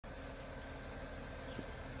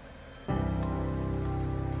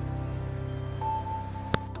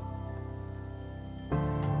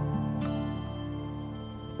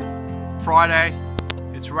Friday.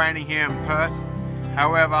 It's raining here in Perth.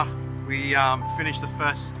 However, we finished the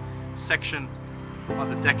first section of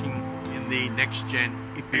the decking in the Nex Gen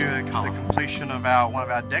Ipe Colour. The completion of one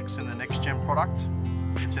of our decks in the Nex Gen product.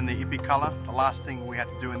 It's in the Ipe Colour. The last thing we had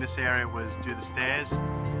to do in this area was do the stairs,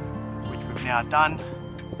 which we've now done.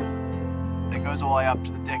 That goes all the way up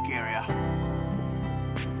to the deck area.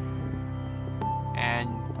 And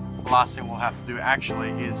the last thing we'll have to do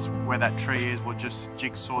actually is where that tree is, we'll just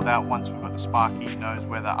jigsaw that once we've got the Sparky, he knows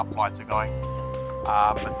where the uplights are going.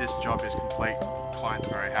 But this job is complete. The client's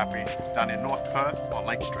very happy. Done in North Perth on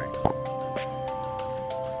Lake Street.